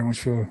thank you very much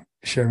for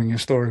sharing your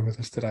story with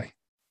us today.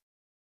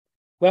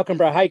 Welcome,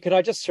 bro. Hey, could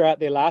I just throw out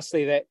there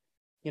lastly that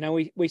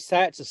we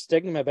say it's a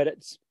stigma, but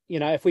it's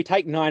if we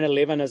take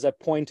 9/11 as a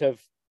point of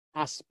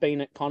us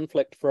being at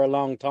conflict for a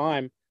long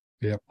time,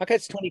 okay,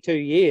 it's 22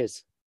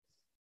 years.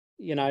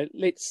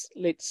 Let's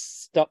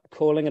stop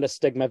calling it a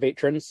stigma,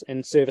 veterans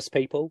and service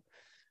people.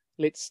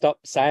 Let's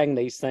stop saying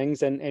these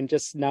things and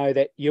just know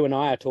that you and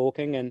I are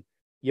talking, and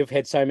you've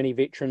had so many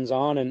veterans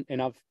on,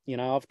 and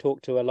I've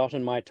talked to a lot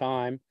in my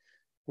time.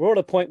 We're all at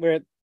a point where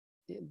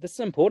this is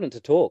important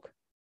to talk.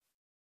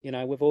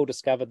 We've all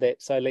discovered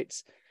that. So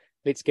let's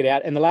get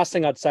out. And the last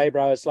thing I'd say,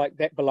 bro, is like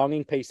that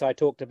belonging piece I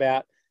talked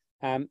about.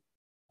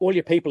 All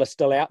your people are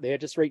still out there.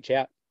 Just reach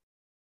out.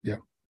 Yeah.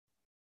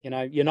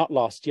 You're not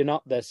lost. You're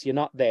not this. You're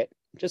not that.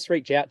 Just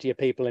reach out to your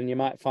people, and you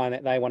might find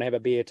that they want to have a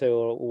beer too,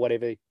 or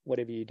whatever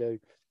you do.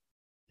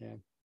 Yeah.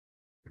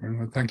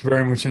 Thank you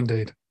very much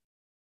indeed.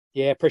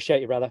 Yeah,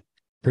 appreciate you, brother.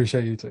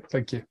 Appreciate you too.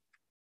 Thank you.